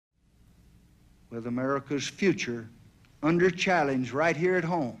with America's future under challenge right here at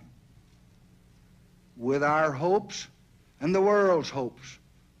home, with our hopes and the world's hopes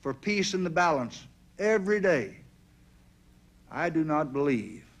for peace and the balance every day, I do not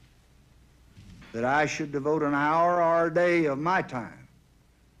believe that I should devote an hour or a day of my time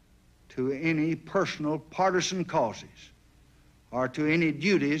to any personal partisan causes or to any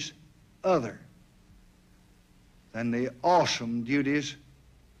duties other than the awesome duties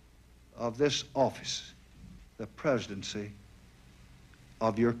of this office, the presidency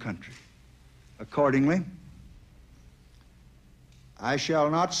of your country. Accordingly, I shall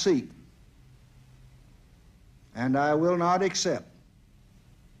not seek and I will not accept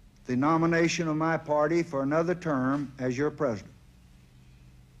the nomination of my party for another term as your president.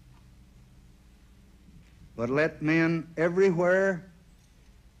 But let men everywhere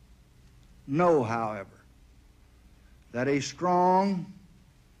know, however, that a strong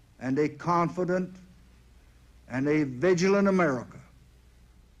and a confident and a vigilant America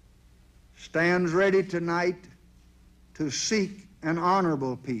stands ready tonight to seek an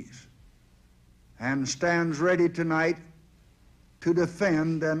honorable peace and stands ready tonight to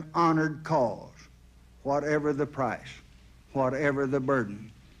defend an honored cause, whatever the price, whatever the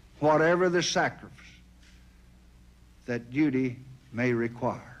burden, whatever the sacrifice that duty may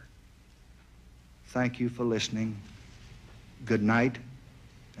require. Thank you for listening. Good night,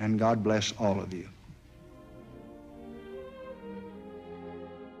 and God bless all of you.